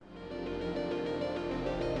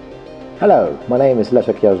Hello, my name is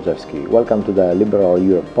Leszek Jażdżewski. Welcome to the Liberal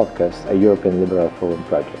Europe podcast, a European Liberal Forum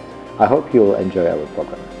project. I hope you will enjoy our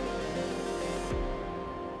program.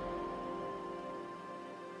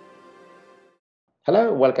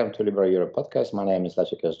 Hello, welcome to Liberal Europe podcast. My name is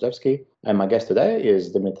Leszek Jażdżewski, and my guest today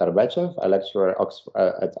is Dimitar Bechev, a lecturer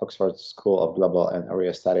at Oxford School of Global and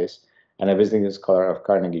Area Studies and a visiting scholar of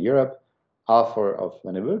Carnegie Europe, author of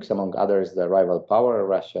many books, among others, The Rival Power,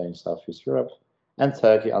 Russia in Southeast Europe, and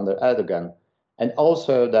Turkey under Erdogan, and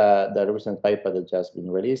also the recent paper that just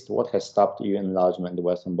been released, What Has Stopped EU Enlargement in the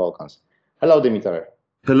Western Balkans. Hello, Dimitar.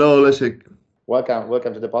 Hello, Leszek.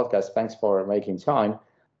 Welcome to the podcast. Thanks for making time.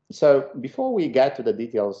 So before we get to the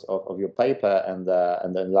details of your paper and the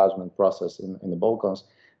enlargement process in the Balkans,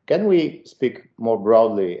 can we speak more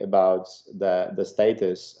broadly about the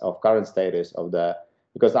current status of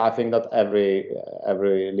because I think not every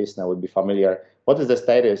listener would be familiar. What is the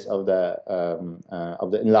status of the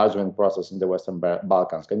enlargement process in the Western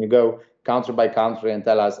Balkans? Can you go country by country and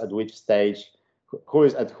tell us at which stage, who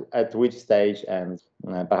is at which stage, and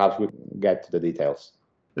perhaps we get to the details?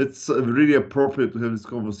 It's really appropriate to have this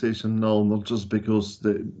conversation now, not just because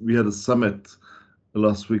we had a summit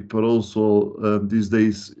last week, but also these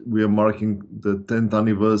days we are marking the 10th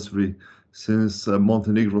anniversary since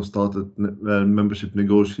Montenegro started membership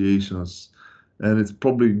negotiations. And it's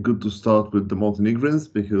probably good to start with the Montenegrins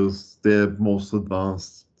because they're most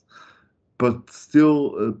advanced. But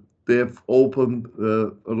still, they have opened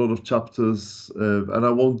a lot of chapters, and I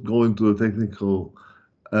won't go into the technical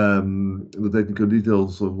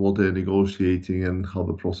details of what they're negotiating and how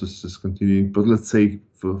the process is continuing. But let's say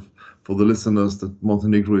for the listeners that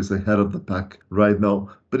Montenegro is ahead of the pack right now.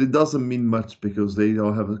 But it doesn't mean much because they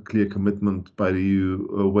now have a clear commitment by the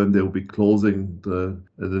EU when they'll be closing the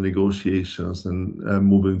negotiations and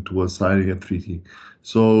moving towards signing a treaty.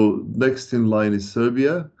 So next in line is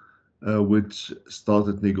Serbia, which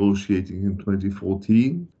started negotiating in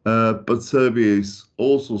 2014. But Serbia is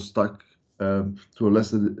also stuck to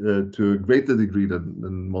a greater degree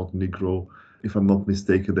than Montenegro. If I'm not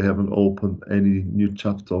mistaken, they haven't opened any new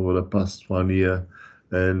chapter over the past 1 year.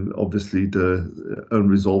 And obviously the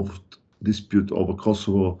unresolved dispute over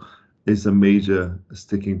Kosovo is a major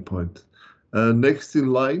sticking point. Next in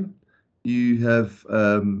line, you have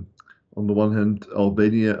on the one hand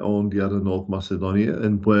Albania, on the other North Macedonia,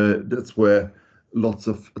 and that's where lots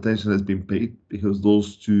of attention has been paid because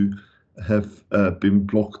those two have been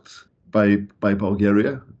blocked by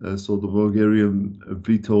Bulgaria. So the Bulgarian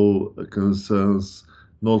veto concerns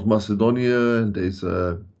North Macedonia, and there's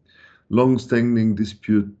a long-standing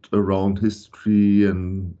dispute around history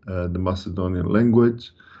and the Macedonian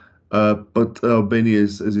language. But Albania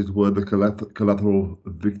is, as it were, the collateral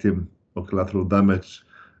victim or collateral damage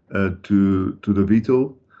to the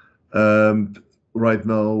veto. Right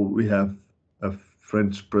now, we have a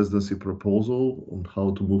French presidency proposal on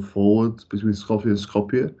how to move forward between Skopje and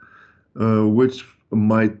Skopje, which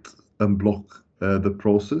might unblock the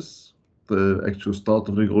process, the actual start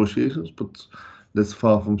of negotiations, but that's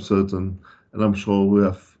far from certain. And I'm sure we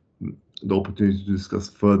have the opportunity to discuss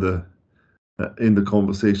further in the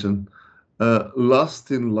conversation.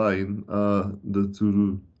 Last in line are the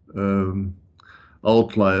two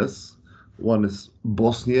outliers. One is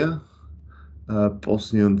Bosnia.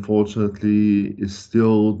 Bosnia, unfortunately, is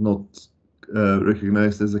still not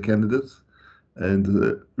recognized as a candidate. And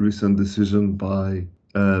the recent decision by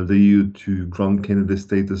the EU to grant candidate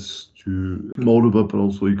status to Moldova, but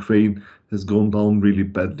also Ukraine, has gone down really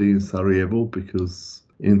badly in Sarajevo because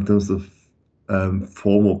in terms of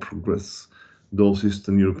formal progress, those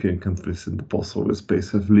Eastern European countries in the post-Soviet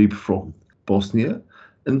space have leapfrogged Bosnia.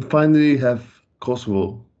 And finally have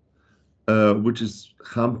Kosovo, which is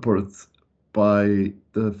hampered by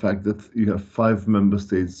the fact that you have 5 member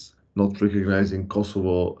states not recognizing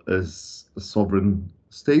Kosovo as a sovereign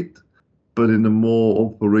state, but in a more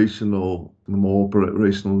operational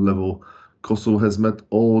level, Kosovo has met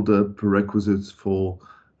all the prerequisites for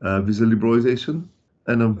visa liberalization,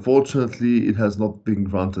 and unfortunately, it has not been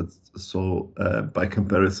granted. So, by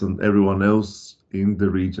comparison, everyone else in the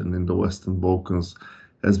region, in the Western Balkans,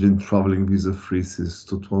 has been traveling visa-free since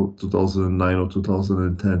 2009 or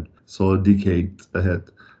 2010, so a decade ahead.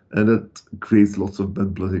 And that creates lots of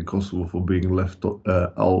bad blood in Kosovo for being left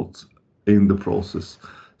out in the process.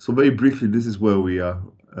 So very briefly, this is where we are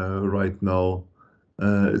right now.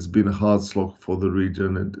 It's been a hard slog for the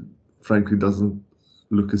region, and frankly doesn't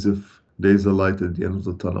look as if there's a light at the end of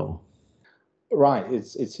the tunnel. Right.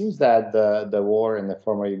 It seems that the war in the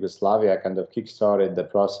former Yugoslavia kind of kickstarted the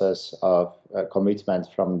process of commitment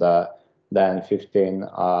from the then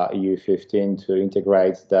EU 15 to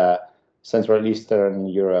integrate the Central Eastern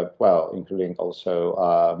Europe, well, including also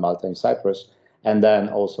Malta and Cyprus, and then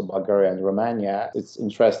also Bulgaria and Romania. It's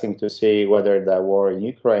interesting to see whether the war in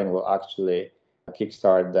Ukraine will actually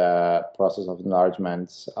kickstart the process of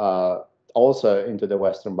enlargement also into the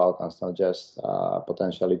Western Balkans, not just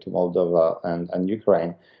potentially to Moldova and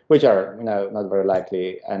Ukraine, which are not very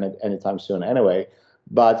likely anytime soon anyway.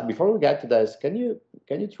 But before we get to this, can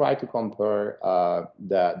you try to compare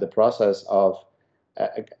the process of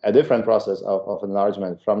a different process of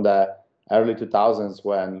enlargement from the early 2000s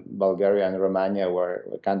when Bulgaria and Romania were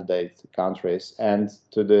candidate countries and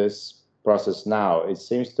to this process now? It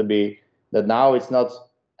seems to be that now it's not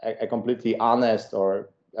a completely honest, or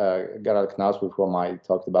Gerald Knaus, with whom I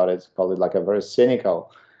talked about it, called it like a very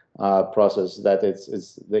cynical process, that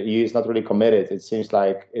it's the EU is not really committed. It seems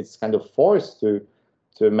like it's kind of forced to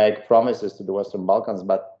make promises to the Western Balkans,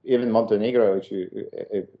 but even Montenegro,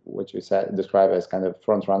 which you said described as kind of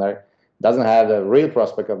front runner, doesn't have a real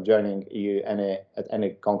prospect of joining EU at any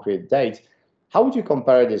concrete date. How would you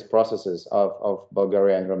compare these processes of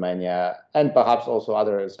Bulgaria and Romania, and perhaps also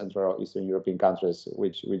other Central Eastern European countries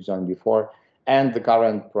which joined before, and the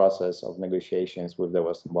current process of negotiations with the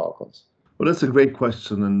Western Balkans? Well, that's a great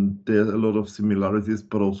question, and there are a lot of similarities,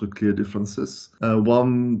 but also clear differences.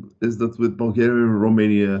 One is that with Bulgaria and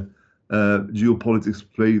Romania, geopolitics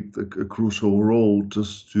played a crucial role.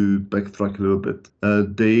 Just to backtrack a little bit,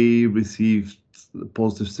 they received a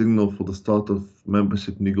positive signal for the start of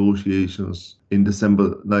membership negotiations in December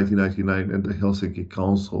 1999 at the Helsinki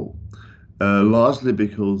Council, largely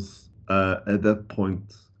because at that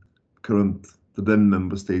point, the then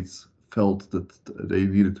member states felt that they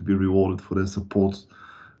needed to be rewarded for their support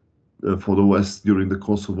for the West during the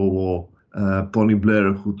Kosovo War. Tony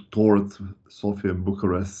Blair, who toured Sofia and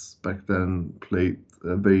Bucharest back then, played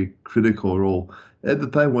a very critical role at the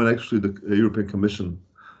time when actually the European Commission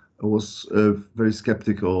was very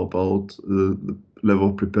skeptical about the level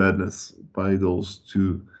of preparedness by those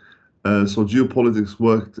two. So geopolitics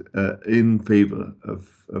worked in favor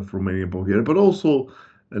of Romania and Bulgaria, but also,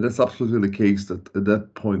 and that's absolutely the case, that at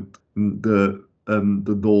that point the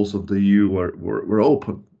doors of the EU were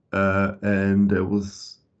open, and there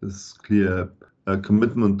was this clear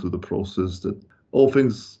commitment to the process that all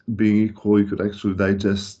things being equal, you could actually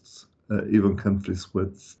digest even countries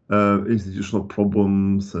with institutional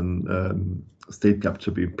problems and state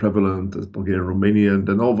capture being prevalent as Bulgaria and Romania, and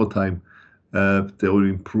then over time they will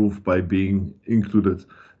improve by being included.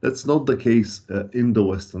 That's not the case in the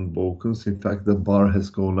Western Balkans. In fact, the bar has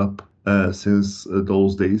gone up since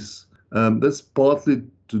those days. That's partly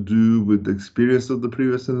to do with the experience of the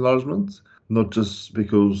previous enlargement, not just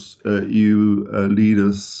because EU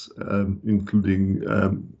leaders, including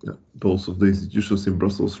those of the institutions in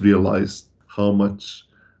Brussels, realized how much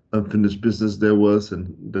unfinished business there was,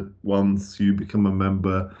 and that once you become a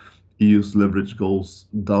member, EU's leverage goes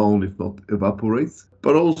down, if not evaporates,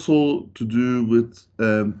 but also to do with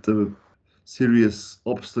the serious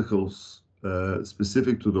obstacles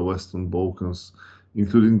specific to the Western Balkans,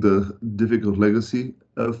 including the difficult legacy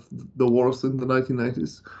of the wars in the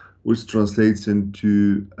 1990s, which translates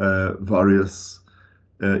into various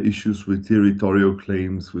issues with territorial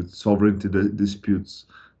claims, with sovereignty disputes.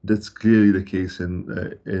 That's clearly the case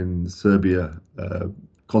in Serbia.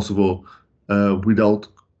 Kosovo, without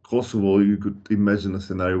Kosovo, you could imagine a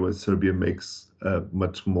scenario where Serbia makes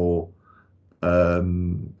much more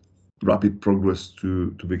rapid progress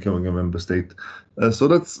to becoming a member state. So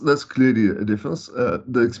that's clearly a difference.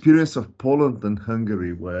 The experience of Poland and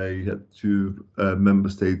Hungary, where you had two member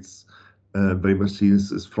states very much seen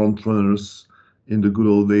as front runners in the good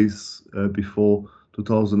old days before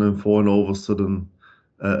 2004, and all of a sudden,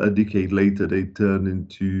 a decade later, they turned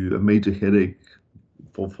into a major headache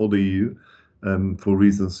for the EU. For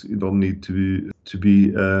reasons you don't need to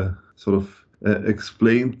be sort of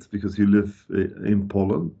explained, because you live in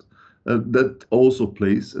Poland. That also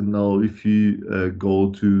plays. And now if you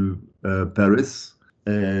go to Paris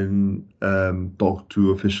and talk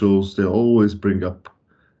to officials, they always bring up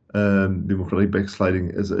democratic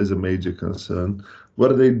backsliding as a major concern.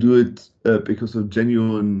 Whether they do it because of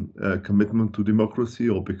genuine commitment to democracy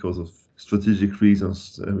or because of strategic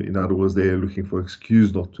reasons, in other words, they are looking for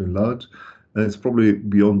excuse not to enlarge, it's probably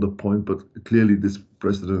beyond the point, but clearly this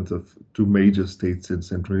precedent of two major states in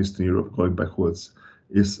Central and Eastern Europe going backwards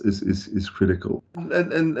is critical.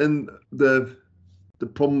 And the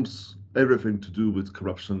problems, everything to do with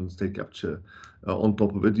corruption, state capture, on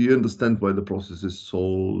top of it. Do you understand why the process is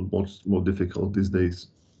so much more difficult these days?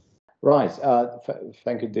 Right.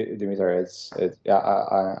 Thank you, Dimitri. Yeah,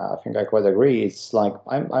 I think I quite agree. It's like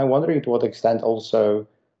I'm wondering to what extent also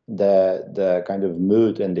the kind of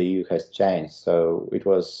mood in the EU has changed. So it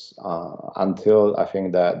was until I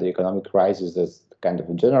think the economic crisis, there's kind of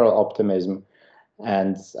a general optimism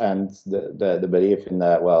and the belief in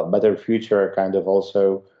a better future, kind of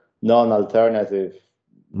also non-alternative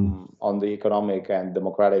on the economic and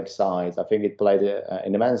democratic side. I think it played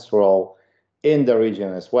an immense role in the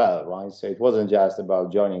region as well, right? So it wasn't just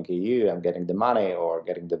about joining EU and getting the money or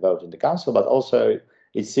getting the vote in the council, but also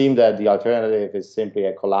it seemed that the alternative is simply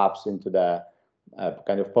a collapse into the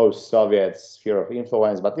kind of post-Soviet sphere of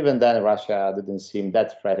influence. But even then, Russia didn't seem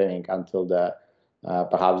that threatening until the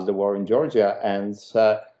perhaps the war in Georgia, and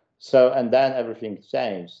and then everything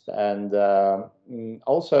changed. And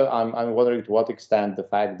also, I'm wondering to what extent the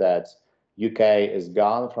fact that UK is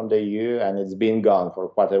gone from the EU, and it's been gone for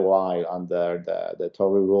quite a while under the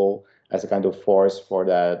Tory rule as a kind of force for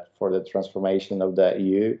the transformation of the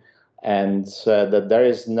EU, and that there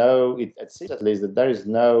is no, it seems at least that there is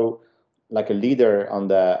no like a leader on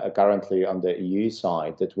the currently on the EU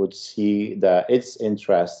side that would see its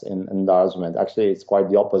interest in enlargement. Actually, it's quite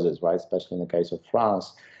the opposite, right? Especially in the case of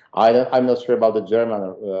France. I'm not sure about the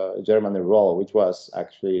German role, which was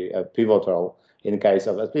actually pivotal in the case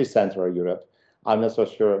of at least Central Europe. I'm not so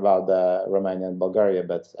sure about the Romania and Bulgaria,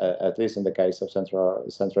 but at least in the case of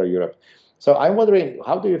Central Europe. So I'm wondering,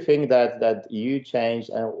 how do you think that EU changed,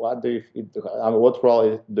 and what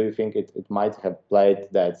role do you think it might have played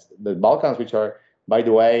that the Balkans, which are, by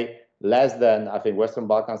the way, less than, I think Western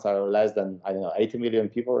Balkans are less than, I don't know, 80 million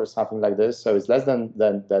people or something like this. So it's less than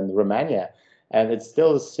Romania. And it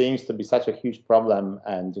still seems to be such a huge problem.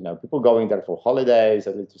 And, people going there for holidays,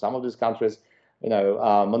 at least to some of these countries,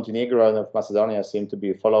 Montenegro and Macedonia seem to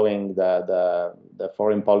be following the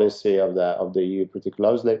foreign policy of the EU pretty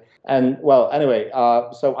closely. And well, anyway,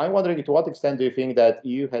 so I'm wondering, to what extent do you think that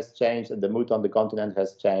EU has changed and the mood on the continent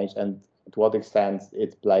has changed, and to what extent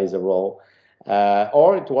it plays a role,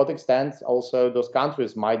 or to what extent also those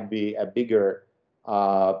countries might be a bigger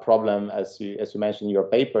problem, as you mentioned in your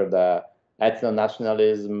paper, the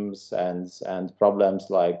ethno-nationalisms and problems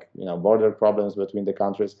like border problems between the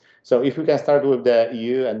countries. So if we can start with the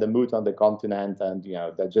EU and the mood on the continent, and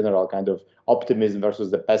the general kind of optimism versus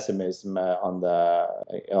the pessimism in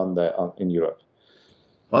Europe.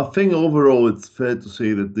 I think overall it's fair to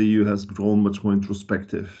say that the EU has grown much more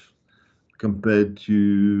introspective compared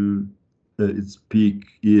to its peak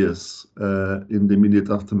years in the immediate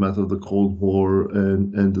aftermath of the Cold War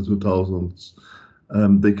and the 2000s.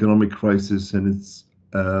 The economic crisis and its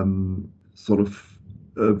sort of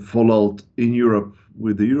fallout in Europe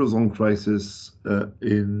with the Eurozone crisis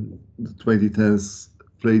in the 2010s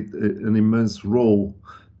played an immense role,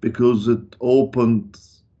 because it opened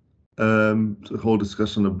the whole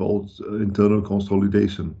discussion about internal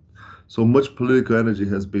consolidation. So much political energy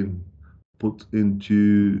has been put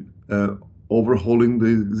into overhauling the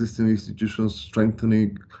existing institutions,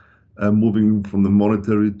 strengthening, moving from the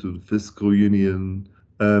monetary to the fiscal union,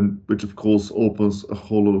 which of course opens a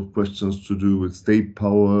whole lot of questions to do with state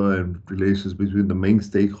power and relations between the main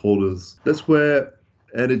stakeholders. That's where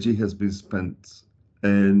energy has been spent,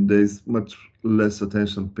 and there's much less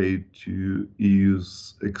attention paid to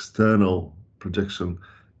EU's external projection,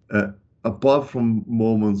 apart from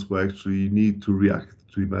moments where actually you need to react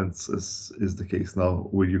to events, as is the case now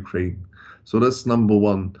with Ukraine. So that's number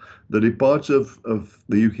one. The departure of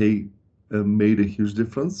the UK made a huge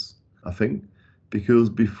difference, I think, because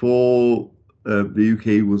before the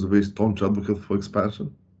UK was a very staunch advocate for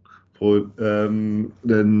expansion.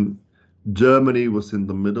 Then Germany was in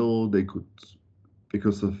the middle. They could,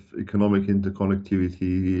 because of economic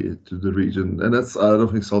interconnectivity to the region, and I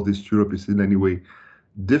don't think Southeast Europe is in any way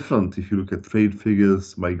different. If you look at trade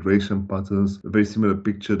figures, migration patterns, a very similar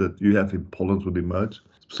picture that you have in Poland would emerge.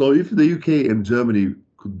 So if the UK and Germany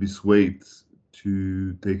could be swayed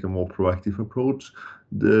to take a more proactive approach,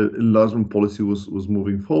 the enlargement policy was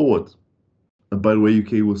moving forward. And by the way,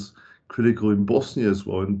 UK was critical in Bosnia as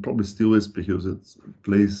well, and probably still is, because it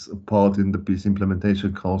plays a part in the Peace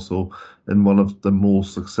Implementation Council, and one of the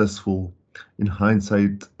most successful, in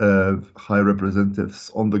hindsight, high representatives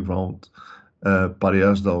on the ground. Barry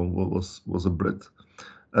Ashdown was a Brit.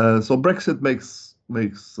 So Brexit makes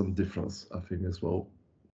some difference, I think, as well.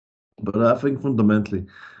 But I think fundamentally,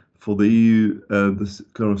 for the EU, the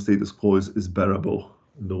current status quo is bearable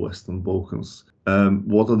in the Western Balkans.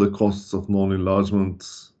 What are the costs of non-enlargement?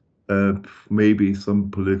 Maybe some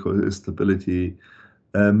political instability,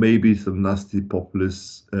 maybe some nasty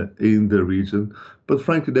populists in the region. But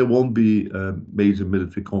frankly, there won't be a major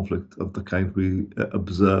military conflict of the kind we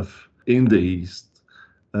observe in the East.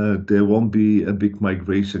 There won't be a big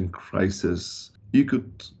migration crisis. You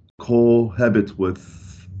could cohabit with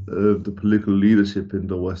the political leadership in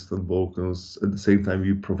the Western Balkans. At the same time,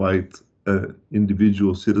 you provide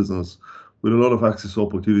individual citizens with a lot of access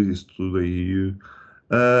opportunities to the EU.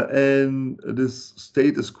 And this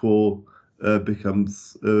status quo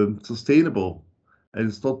becomes sustainable. And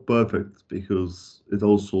it's not perfect because it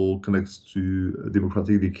also connects to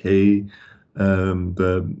democratic decay,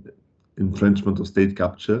 the entrenchment of state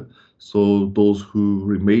capture. So those who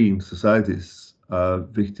remain societies are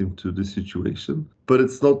victim to this situation. But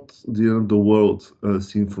it's not the end of the world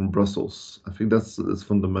seen from Brussels. I think that's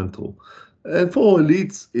fundamental. And for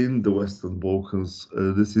elites in the Western Balkans,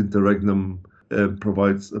 this interregnum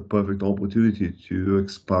provides a perfect opportunity to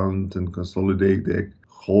expand and consolidate their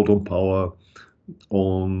hold on power,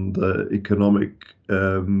 on the economic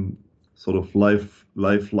sort of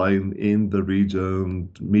lifeline in the region,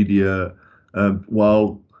 media,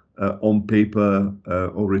 while on paper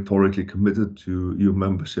or rhetorically committed to EU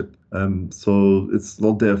membership. So it's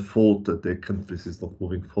not their fault that their countries is not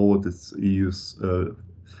moving forward. It's EU's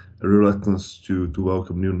reluctance to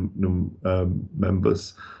welcome new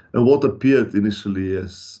members. And what appeared initially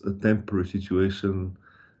as a temporary situation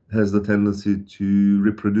has the tendency to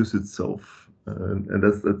reproduce itself, and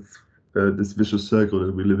that's this vicious circle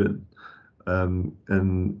that we live in.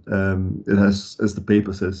 It has, as the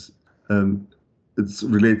paper says, it's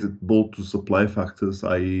related both to supply factors,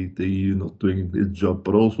 i.e. the EU not doing its job,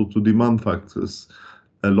 but also to demand factors,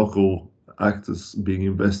 local actors being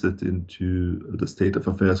invested into the state of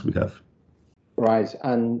affairs we have. Right,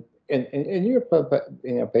 and in your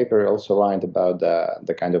paper, you also write about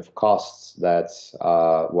the kind of costs that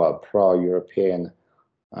pro-European,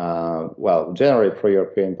 generally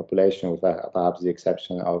pro-European population, with perhaps the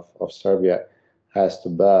exception of Serbia, has to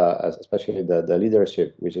bear, especially the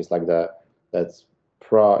leadership, which is like that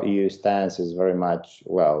pro-EU stance is very much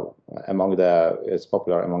it's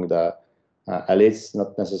popular among the elites,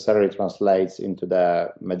 not necessarily translates into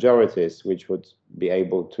the majorities, which would be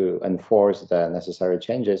able to enforce the necessary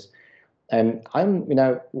changes. And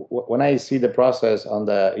when I see the process on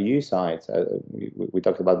the EU side, we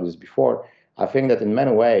talked about this before, I think that in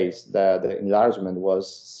many ways the enlargement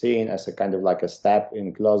was seen as a kind of like a step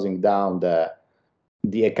in closing down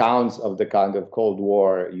the accounts of the kind of Cold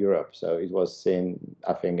War Europe. So it was seen,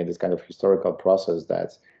 I think, in this kind of historical process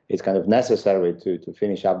that it's kind of necessary to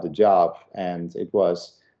finish up the job. And it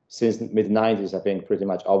was, since mid-90s, I think, pretty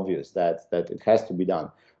much obvious that it has to be done.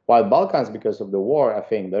 While Balkans, because of the war, I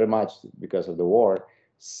think very much because of the war,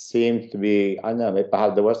 seemed to be, I don't know,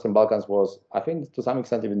 perhaps the Western Balkans was, I think, to some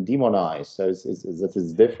extent even demonized. So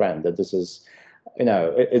it's different, that this is,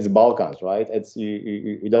 it's Balkans, right? It's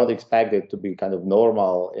you don't expect it to be kind of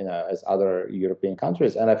normal, as other European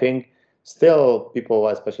countries. And I think still people,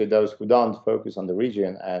 especially those who don't focus on the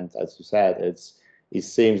region, and as you said, it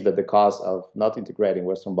seems that the cost of not integrating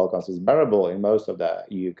Western Balkans is bearable in most of the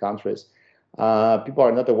EU countries. People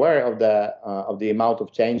are not aware of the amount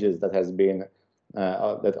of changes that has been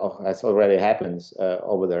that has already happened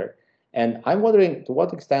over there. And I'm wondering, to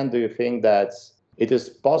what extent do you think that it is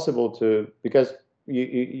possible to, because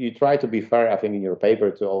you try to be fair, I think, in your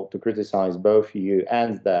paper to criticize both EU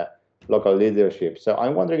and the local leadership. So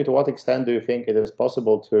I'm wondering, to what extent do you think it is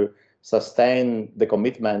possible to sustain the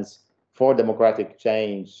commitments for democratic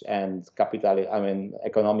change and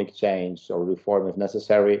economic change or reform if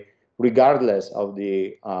necessary, regardless of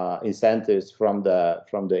the incentives from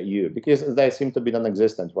the EU, because they seem to be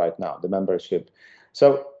non-existent right now, the membership.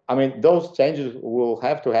 So, those changes will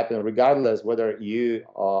have to happen regardless whether EU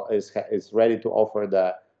is ready to offer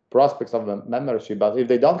the prospects of the membership. But if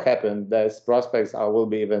they don't happen, those prospects will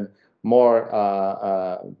be even more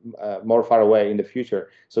far away in the future.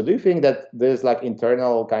 So do you think that there's like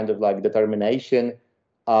internal kind of like determination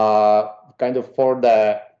kind of for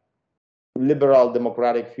the liberal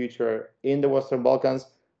democratic future in the Western Balkans,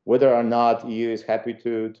 whether or not EU is happy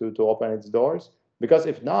to open its doors? Because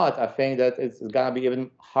if not, I think that it's gonna be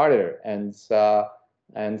even harder. And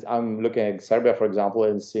I'm looking at Serbia, for example,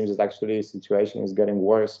 and it seems that actually the situation is getting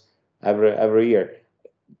worse every year.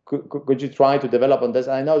 Could you try to develop on this?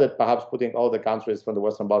 I know that perhaps putting all the countries from the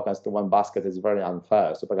Western Balkans to one basket is very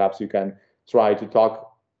unfair. So perhaps you can try to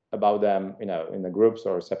talk about them, in the groups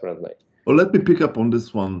or separately. Well, let me pick up on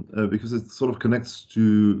this one because it sort of connects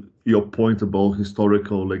to your point about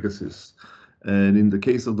historical legacies. And in the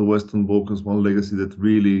case of the Western Balkans, one legacy that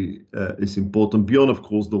really is important, beyond, of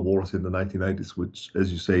course, the wars in the 1990s, which,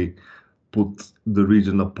 as you say, put the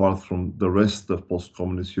region apart from the rest of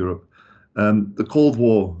post-communist Europe. The Cold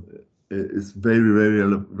War is very,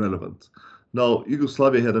 very relevant. Now,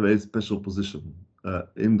 Yugoslavia had a very special position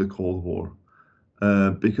in the Cold War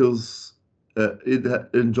because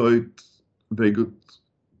it enjoyed very good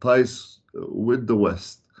ties with the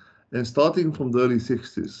West. And starting from the early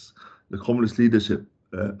 60s, the communist leadership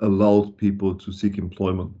allowed people to seek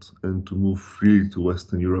employment and to move freely to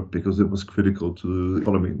Western Europe because it was critical to the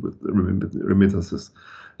economy with remittances.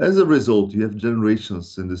 As a result, you have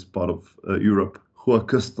generations in this part of Europe who are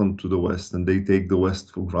accustomed to the West and they take the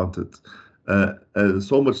West for granted.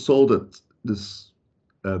 So much so that this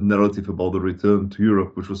narrative about the return to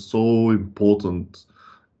Europe, which was so important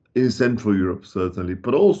in Central Europe, certainly,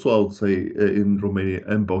 but also I would say in Romania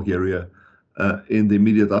and Bulgaria, in the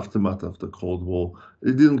immediate aftermath of the Cold War,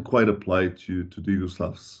 it didn't quite apply to the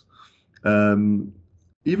Yugoslavs.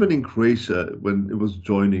 Even in Croatia, when it was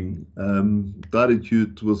joining, the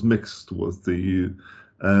attitude was mixed towards the EU.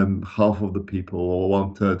 Half of the people, or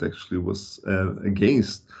 1/3 actually, was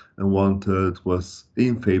against, and 1/3 was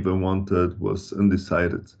in favor, and 1/3 was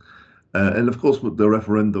undecided. And of course, with the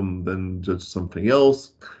referendum then judged something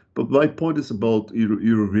else. But my point is about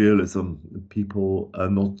Eurorealism. People are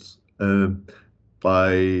not,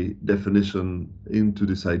 by definition, into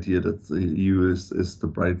this idea that the EU is the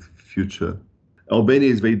bright future. Albania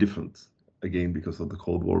is very different, again, because of the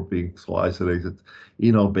Cold War being so isolated.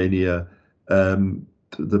 In Albania,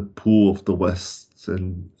 the pull of the West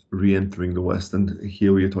and re-entering the West, and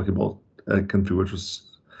here we are talking about a country which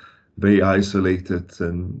was very isolated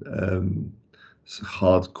and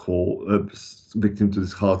hardcore, victim to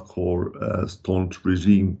this hardcore staunch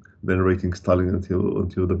regime venerating Stalin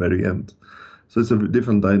until the very end. So it's a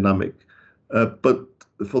different dynamic. But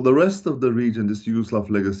for the rest of the region, this Yugoslav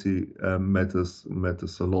legacy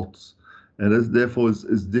matters a lot, and therefore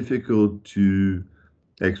it's difficult to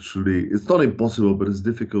actually. It's not impossible, but it's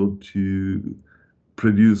difficult to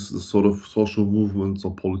produce the sort of social movements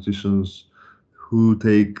or politicians who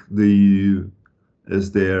take the EU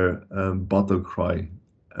as their battle cry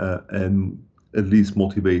and at least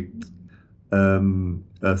motivate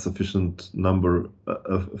a sufficient number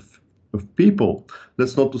of people.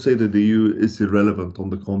 That's not to say that the EU is irrelevant, on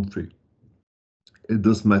the contrary. It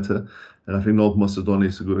does matter. And I think North Macedonia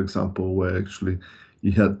is a good example where actually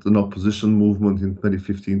you had an opposition movement in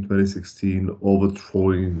 2015, 2016,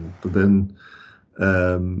 overthrowing the then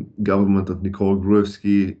government of Nikola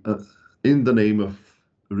Gruevski in the name of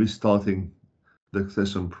restarting the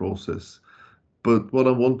accession process. But what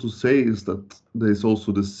I want to say is that there's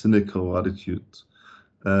also this cynical attitude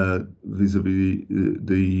vis-a-vis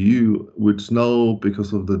the EU, which now,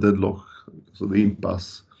 because of the deadlock, so the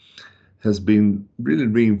impasse, has been really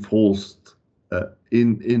reinforced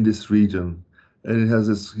in this region, and it has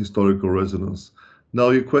this historical resonance. Now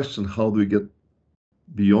you question, how do we get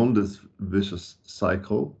beyond this vicious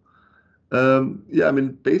cycle? Yeah, I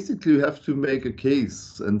mean, basically you have to make a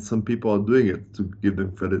case, and some people are doing it, to give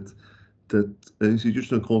them credit, that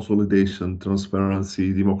institutional consolidation,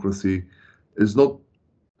 transparency, democracy is not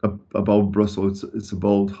about Brussels, it's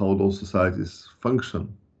about how those societies function.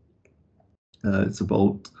 It's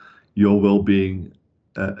about your well-being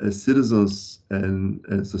as citizens and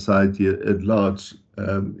society at large.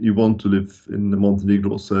 You want to live in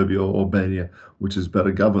Montenegro, Serbia, or Albania, which is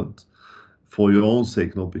better governed for your own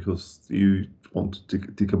sake, not because you want to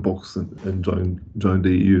tick a box and join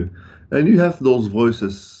the EU. And you have those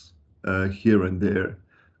voices here and there.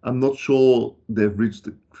 I'm not sure they've reached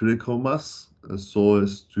the critical mass so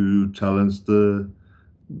as to challenge the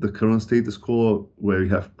current status quo, where you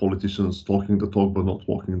have politicians talking the talk but not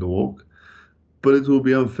walking the walk. But it will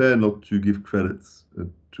be unfair not to give credit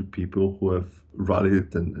to people who have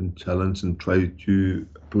rallied and challenged and tried to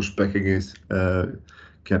push back against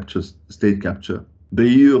state capture. The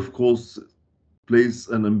EU, of course, plays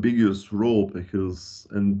an ambiguous role because,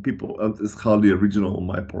 and people, it's hardly original on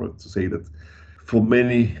my part to say that for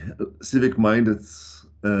many civic-minded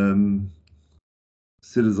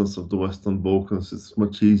citizens of the Western Balkans, it's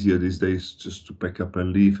much easier these days just to pack up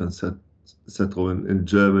and leave and settle in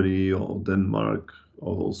Germany or Denmark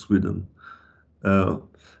or Sweden,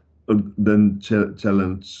 then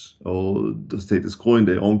challenge or the status quo in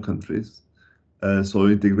their own countries. So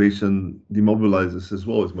integration demobilizes as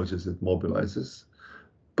well as much as it mobilizes.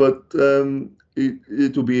 But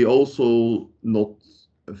it will be also not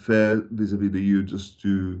fair vis-a-vis the EU just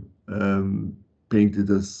to paint it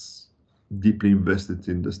as deeply invested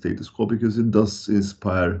in the status quo, because it does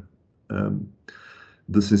inspire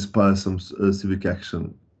some civic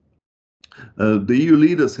action. The EU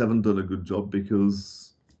leaders haven't done a good job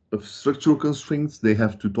because of structural constraints. They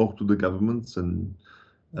have to talk to the governments, and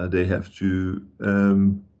they have to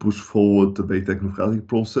push forward the very technocratic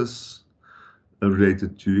process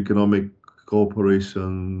related to economic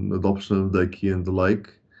cooperation, adoption of the acquis and the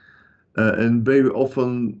like. And very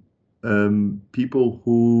often people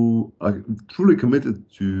who are truly committed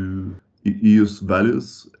to EU's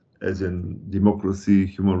values, as in democracy,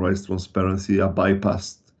 human rights, transparency, are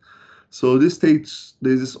bypassed. So this stage,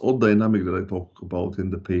 there's this odd dynamic that I talk about in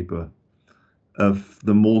the paper of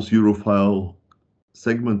the most Europhile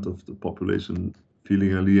segment of the population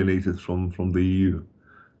feeling alienated from the EU.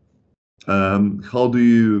 How do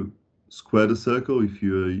you square the circle if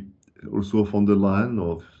you're Ursula von der Leyen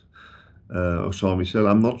or Charles Michel?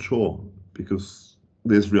 I'm not sure, because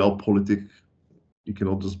there's realpolitik. You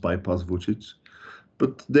cannot just bypass Vucic.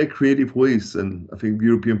 But there are creative ways, and I think the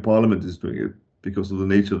European Parliament is doing it because of the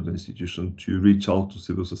nature of the institution, to reach out to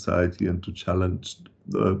civil society and to challenge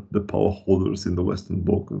the power holders in the Western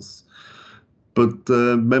Balkans. But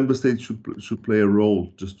member states should play a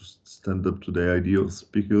role just to stand up to their ideals,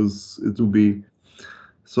 because it will be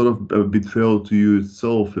sort of a bit fair to you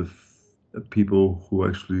itself if people who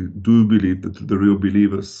actually do believe, that the real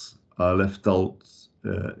believers, are left out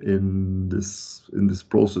in this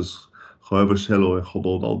process, however shallow and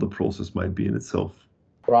hollowed out the process might be in itself.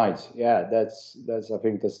 Right. Yeah. That's. I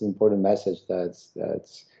think that's an important message. That's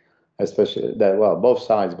especially that. Well, both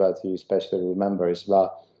sides, but you especially remember as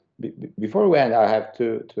well. Before we end, I have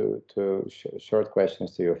two short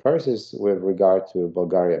questions to you. First is with regard to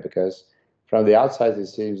Bulgaria, because from the outside it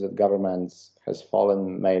seems that government has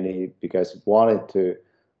fallen mainly because it wanted to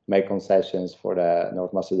make concessions for the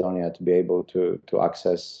North Macedonia to be able to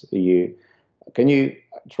access EU. Can you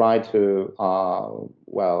try to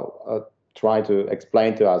try to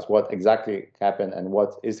explain to us what exactly happened and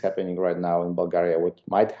what is happening right now in Bulgaria, what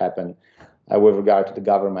might happen with regard to the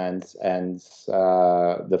government and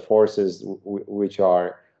the forces which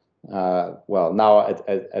are now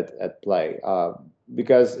at play,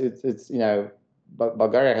 because it's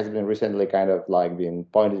Bulgaria has been recently kind of like been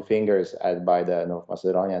pointed fingers at by the North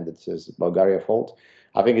Macedonia, and this is Bulgaria's fault.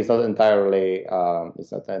 I think it's not entirely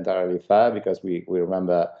fair, because we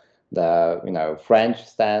remember the French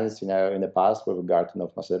stance in the past with regard to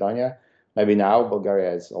North Macedonia. Maybe now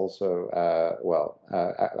Bulgaria is also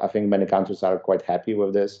I think many countries are quite happy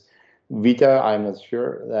with this veto. I'm not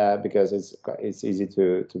sure, because it's easy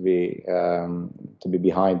to be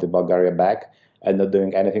behind the Bulgaria back and not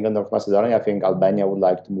doing anything on North Macedonia. I think Albania would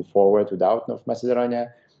like to move forward without North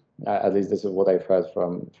Macedonia. At least this is what I've heard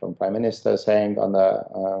from Prime Minister saying on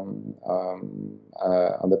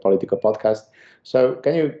the political podcast. So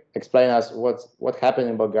can you explain us what happened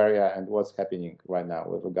in Bulgaria and what's happening right now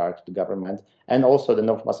with regard to the government, and also the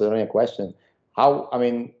North Macedonia question?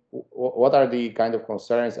 What are the kind of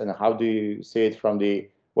concerns, and how do you see it from a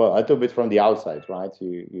little bit from the outside, right?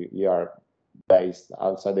 You are based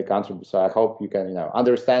outside the country, so I hope you can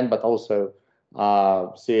understand, but also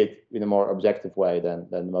see it in a more objective way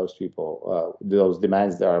than most people, those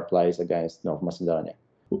demands that are placed against North Macedonia.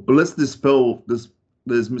 Well, let's dispel this.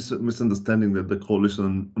 There's misunderstanding that the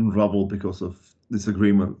coalition unraveled because of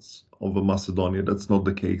disagreements over Macedonia. That's not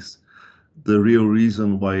the case. The real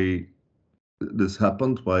reason why this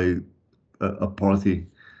happened, why a party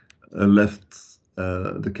left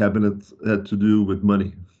the cabinet, had to do with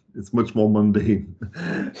money. It's much more mundane.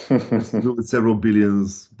 It's to do with several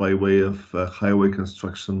billions by way of highway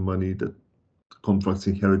construction money that contracts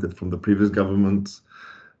inherited from the previous government,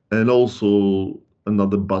 and also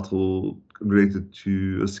another battle related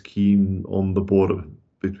to a scheme on the border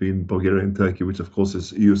between Bulgaria and Turkey, which of course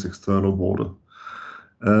is EU's external border.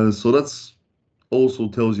 So that's also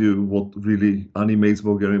tells you what really animates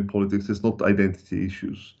Bulgarian politics. It's not identity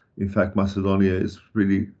issues. In fact, Macedonia is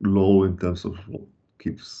really low in terms of what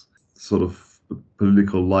keeps sort of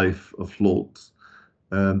political life afloat.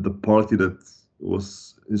 And the party that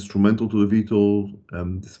was instrumental to the veto,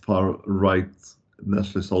 this far-right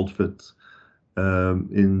nationalist outfit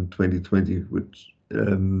in 2020, which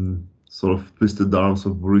sort of twisted the arms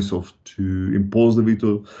of Borisov to impose the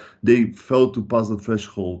veto, they failed to pass the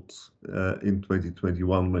threshold in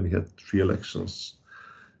 2021 when he had 3 elections.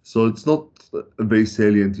 So it's not a very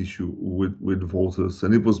salient issue with voters,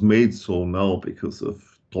 and it was made so now because of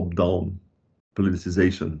top-down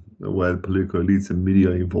politicization, where political elites and media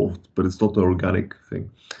are involved, but it's not an organic thing.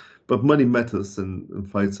 But money matters, and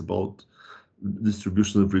fights about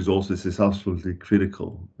distribution of resources is absolutely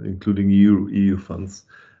critical, including EU funds,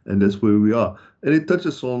 and that's where we are. And it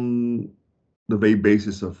touches on the very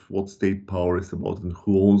basis of what state power is about and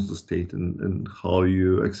who owns the state, and how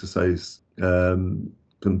you exercise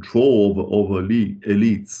control over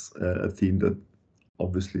elites, a theme that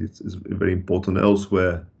obviously is very important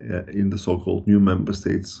elsewhere in the so-called new member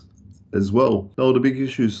states as well. Now, the big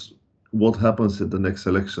issue is what happens at the next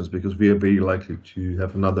elections, because we are very likely to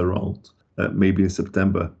have another round, maybe in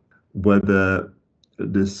September, whether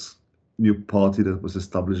this new party that was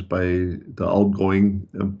established by the outgoing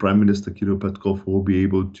Prime Minister Kirill Petkov will be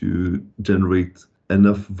able to generate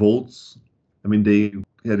enough votes. I mean, they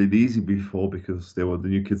had it easy before because they were the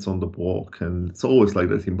new kids on the block, and it's always like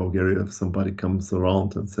that in Bulgaria. If somebody comes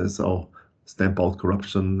around and says, "Oh, stamp out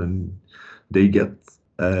corruption," and they get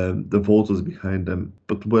the voters behind them.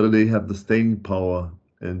 But whether they have the staying power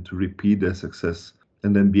and to repeat their success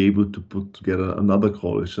and then be able to put together another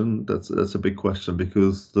coalition, that's a big question,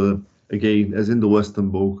 because again, as in the Western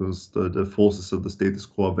Balkans, the forces of the status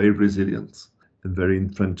quo are very resilient and very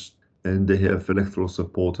entrenched, and they have electoral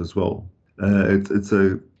support as well. It's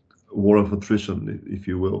a war of attrition, if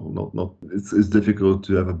you will. It's difficult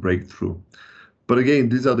to have a breakthrough. But again,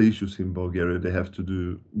 these are the issues in Bulgaria. They have to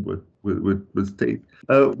do with state.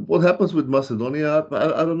 What happens with Macedonia?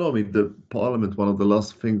 I don't know. I mean, the parliament, one of the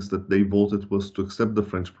last things that they voted was to accept the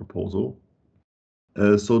French proposal.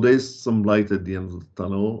 So there's some light at the end of the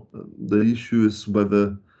tunnel. The issue is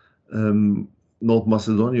whether North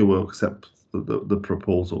Macedonia will accept the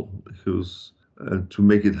proposal, because to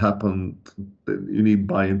make it happen, you need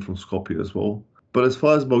buy-in from Skopje as well. But as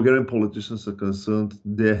far as Bulgarian politicians are concerned,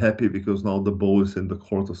 they're happy because now the ball is in the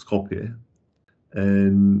court of Skopje,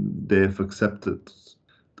 and they have accepted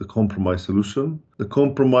the compromise solution. The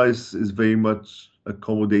compromise is very much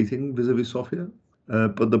accommodating vis-a-vis Sofia.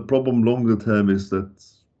 But the problem longer term is that,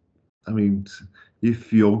 I mean,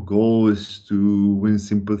 if your goal is to win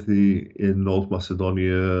sympathy in North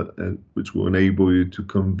Macedonia, which will enable you to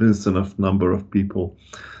convince sufficient number of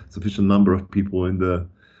people in the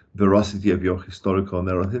veracity of your historical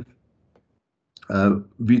narrative,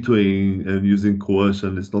 vetoing and using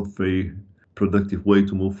coercion is not a very productive way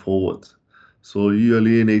to move forward. So you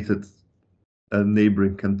alienated a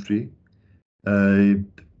neighboring country. It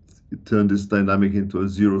turned this dynamic into a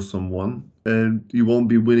zero-sum one, and you won't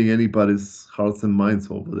be winning anybody's hearts and minds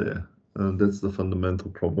over there. And that's the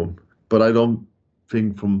fundamental problem. But I don't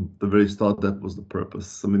think from the very start that was the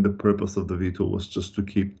purpose. I mean, the purpose of the veto was just to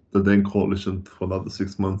keep the then coalition for another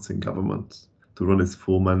 6 months in government to run its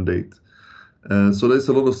full mandate. So there's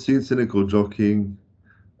a lot of cynical jockeying.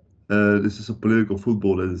 This is a political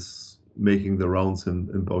football that is making the rounds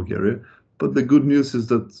in Bulgaria. But the good news is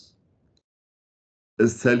that,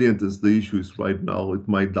 as salient as the issue is right now, it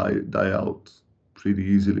might die out pretty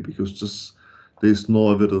easily, because just there's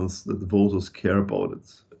no evidence that the voters care about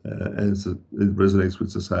it, and it resonates with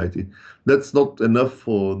society. That's not enough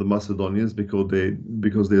for the Macedonians,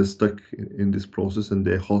 because they're stuck in this process and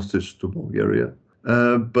they're hostage to Bulgaria.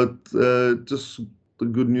 But just the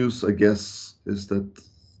good news, I guess, is that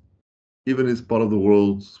even in this part of the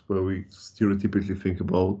world where we stereotypically think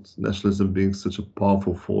about nationalism being such a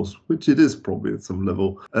powerful force, which it is probably at some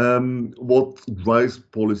level, what drives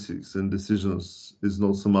policies and decisions is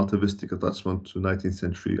not some atavistic attachment to 19th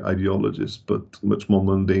century ideologies, but much more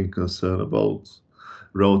mundane concern about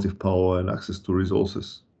relative power and access to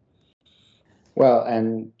resources. Well,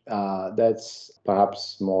 and that's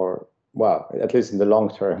perhaps more, well, at least in the long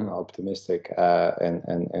term, optimistic,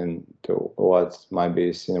 and to what might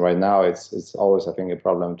be seen right now. It's always, I think, a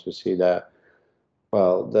problem to see the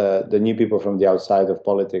new people from the outside of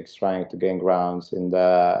politics trying to gain grounds in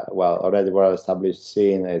the already well-established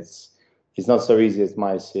scene. It's not so easy as it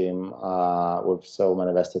might seem, with so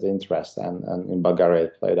many vested interests, and in Bulgaria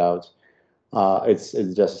it played out. It's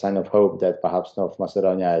just a sign of hope that perhaps North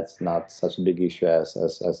Macedonia, it's not such a big issue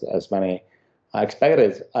as many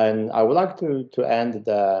expected. And I would like to end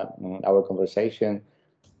our conversation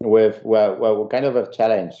with kind of a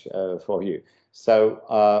challenge for you. So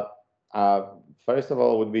first of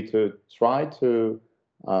all would be to try to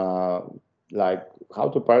like how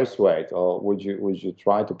to persuade, or would you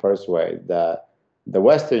try to persuade the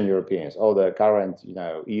Western Europeans, or the current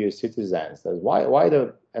EU citizens, that why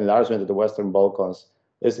the enlargement of the Western Balkans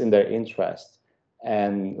is in their interest,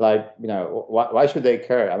 and why should they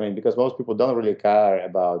care? I mean, because most people don't really care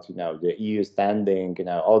about the EU standing,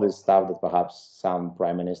 all this stuff that perhaps some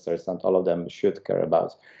prime ministers, not all of them, should care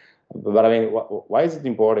about. But I mean, why is it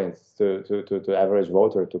important to average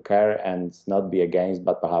voter to care and not be against,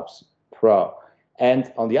 but perhaps pro?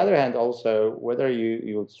 And on the other hand, also whether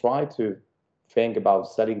you try to think about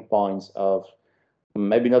selling points of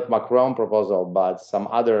maybe not Macron proposal, but some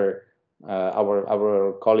other,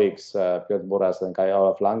 our colleagues, Piotr Buras and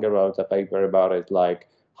Kai-Olaf Lange wrote a paper about it, like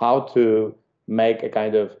how to make a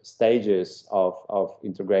kind of stages of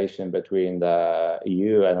integration between the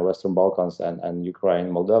EU and Western Balkans and Ukraine,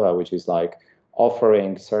 Moldova, which is like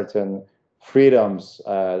offering certain freedoms.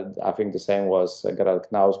 I think the same was Gerald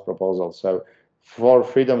Knau's proposal. So for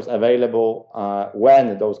freedoms available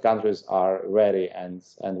when those countries are ready and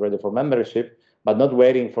ready for membership, but not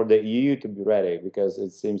waiting for the EU to be ready, because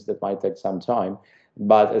it seems that might take some time,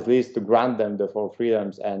 but at least to grant them the four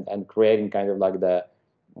freedoms and creating kind of like the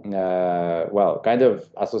kind of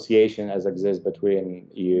association as exists between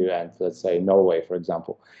EU and, let's say, Norway, for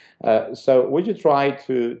example. So would you try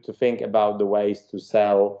to think about the ways to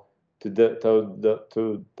sell to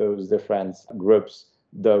those different groups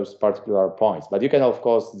those particular points? But you can, of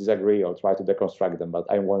course, disagree or try to deconstruct them. But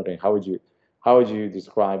I'm wondering, how would you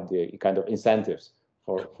describe the kind of incentives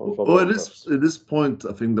for well, at this point,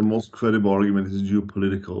 I think the most credible argument is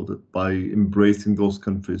geopolitical, that by embracing those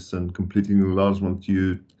countries and completing enlargement,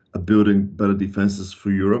 you are building better defenses for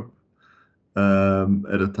Europe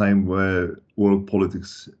at a time where world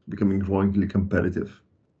politics becoming growingly competitive.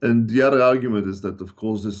 And the other argument is that, of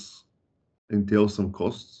course, this entails some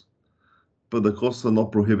costs, but the costs are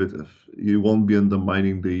not prohibitive. You won't be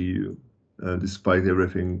undermining the EU, despite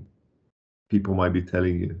everything people might be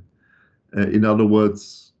telling you. In other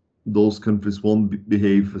words, those countries won't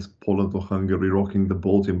behave as Poland or Hungary rocking the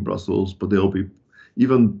boat in Brussels, but they'll be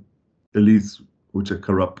even elites which are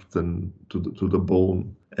corrupt and to the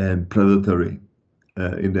bone and predatory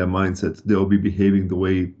in their mindset. They'll be behaving the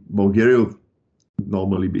way Bulgaria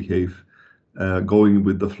normally behave, going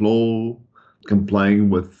with the flow, complying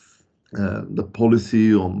with the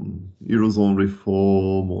policy on Eurozone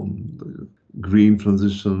reform, on the green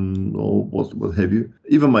transition, or what have you,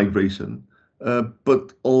 even migration.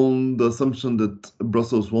 But on the assumption that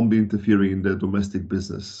Brussels won't be interfering in their domestic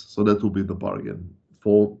business. So that will be the bargain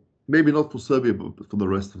for, maybe not for Serbia, but for the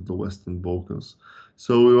rest of the Western Balkans.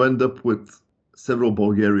 So we end up with several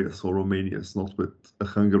Bulgarias or Romanias, not with a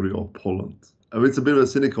Hungary or Poland. I mean, it's a bit of a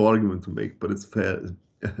cynical argument to make, but it's fair.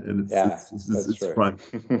 And it's prime.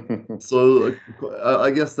 So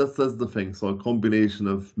I guess that's the thing. So a combination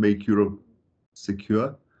of make Europe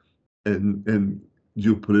secure and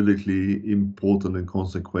geopolitically important and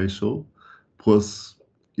consequential, plus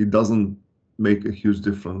it doesn't make a huge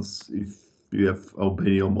difference if you have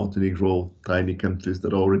Albania or Montenegro, tiny countries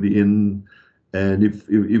that are already in, and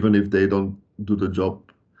even if they don't do the job,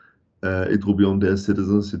 it will be on their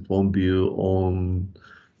citizens. It won't be on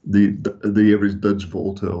the average Dutch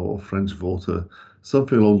voter or French voter.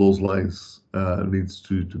 Something along those lines needs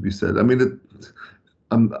to be said. I mean,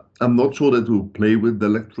 I'm not sure that we'll play with the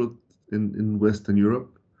electorate in Western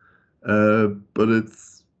Europe, but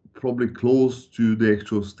it's probably close to the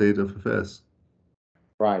actual state of affairs.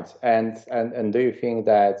 Right, and do you think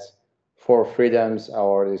that for freedoms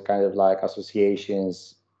or these kind of like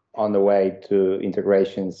associations on the way to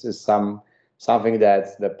integrations is something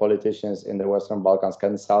that the politicians in the Western Balkans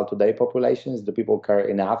can sell to their populations? Do people care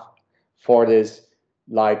enough for this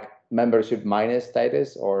like membership minus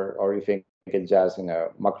status, or you think it's just, you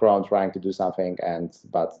know, Macron trying to do something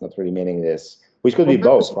but not really meaning this, which could be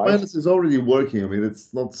both, right? Minus is already working. I mean,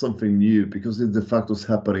 it's not something new because it de facto is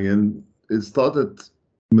happening, and it started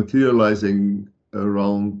materializing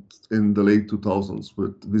around in the late 2000s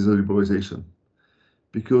with visa liberalization,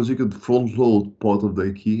 because you could front load part of the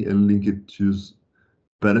acquis and link it to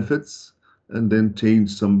benefits and then change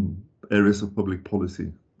some areas of public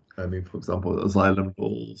policy. I mean, for example, asylum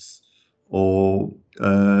laws or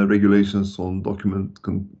regulations on document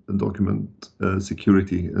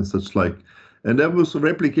security and such like. And that was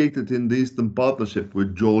replicated in the Eastern Partnership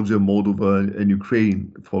with Georgia, Moldova, and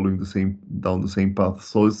Ukraine following down the same path.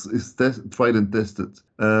 So it's tried and tested.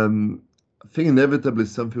 I think inevitably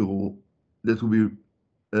something that will be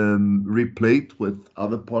replayed with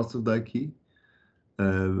other parts of the acquis,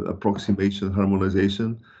 approximation,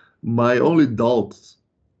 harmonization. My only doubt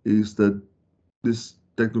is that this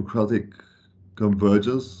technocratic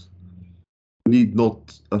convergence need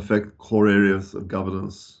not affect core areas of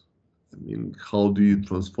governance. I mean, how do you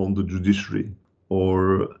transform the judiciary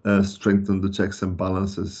or strengthen the checks and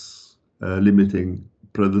balances, limiting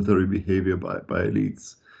predatory behavior by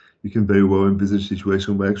elites? You can very well envisage a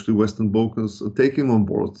situation where actually Western Balkans are taking on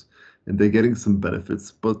board and they're getting some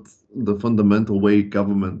benefits, but the fundamental way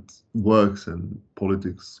government works and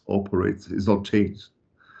politics operates is not changed.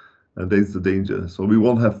 And that's the danger. So we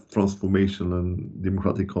won't have transformation and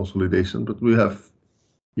democratic consolidation, but we have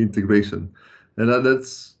integration. And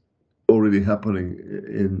that's already happening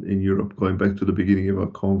in Europe, going back to the beginning of our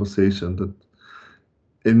conversation, that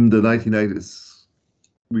in the 1990s,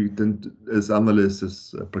 we tend to, as analysts,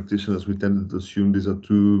 as practitioners, we tended to assume these are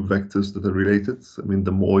two vectors that are related. I mean,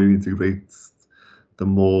 the more you integrate, the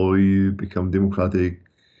more you become democratic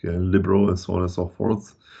and liberal and so on and so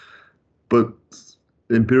forth. But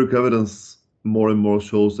empirical evidence more and more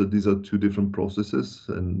shows that these are two different processes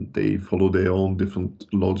and they follow their own different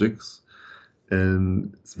logics.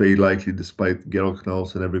 And it's very likely, despite Gerald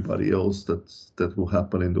Knaus and everybody else, that will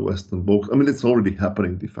happen in the Western Balkans. I mean, it's already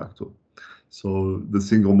happening de facto. So the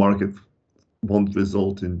single market won't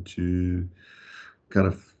result into kind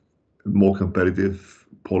of more competitive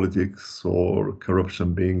politics or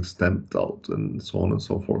corruption being stamped out and so on and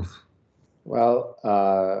so forth. Well,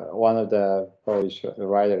 one of the Polish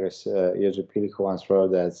writers, Jerzy Pilik, who once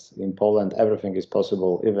wrote that in Poland everything is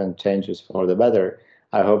possible, even changes for the better.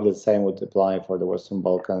 I hope the same would apply for the Western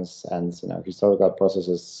Balkans, and historical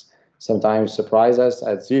processes sometimes surprise us.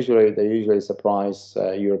 They usually surprise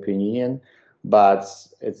European Union, but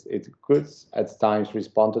it could at times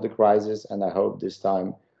respond to the crisis, and I hope this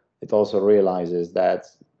time it also realizes that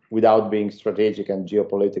without being strategic and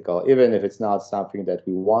geopolitical, even if it's not something that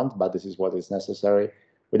we want, but this is what is necessary.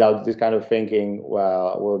 Without this kind of thinking,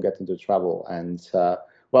 well, we'll get into trouble. And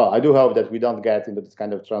I do hope that we don't get into this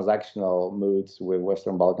kind of transactional moods with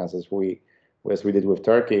Western Balkans as we did with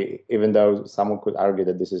Turkey, even though someone could argue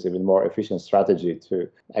that this is even more efficient strategy to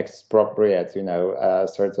expropriate,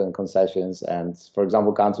 certain concessions. And for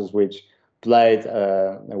example, countries which played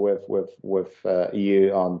with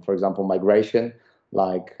EU on, for example, migration,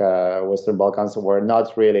 like Western Balkans, were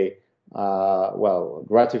not really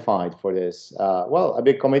gratified for this. A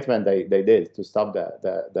big commitment they did to stop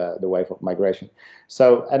the wave of migration.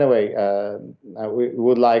 So anyway, we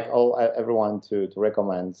would like everyone to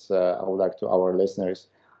recommend. I would like to our listeners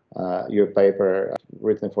your paper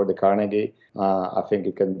written for the Carnegie. I think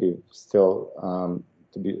it can be still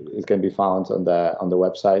it can be found on the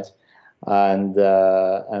website, and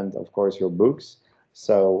of course your books.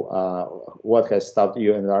 So what has stopped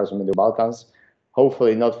you enlargement in the Balkans?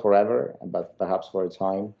 Hopefully not forever, but perhaps for a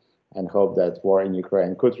time, and hope that war in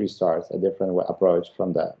Ukraine could restart a different approach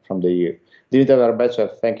from the EU. Dimitar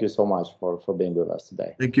Verbechev, thank you so much for being with us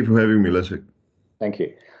today. Thank you for having me, Leszek. Thank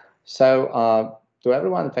you. So to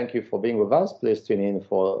everyone, thank you for being with us. Please tune in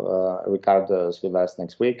for Ricardo Silvestre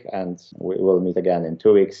next week, and we will meet again in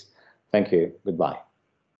 2 weeks. Thank you. Goodbye.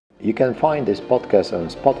 You can find this podcast on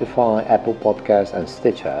Spotify, Apple Podcasts, and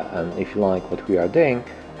Stitcher. And if you like what we are doing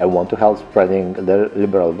and want to help spreading the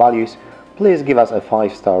liberal values, please give us a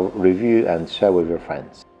 5-star review and share with your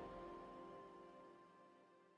friends.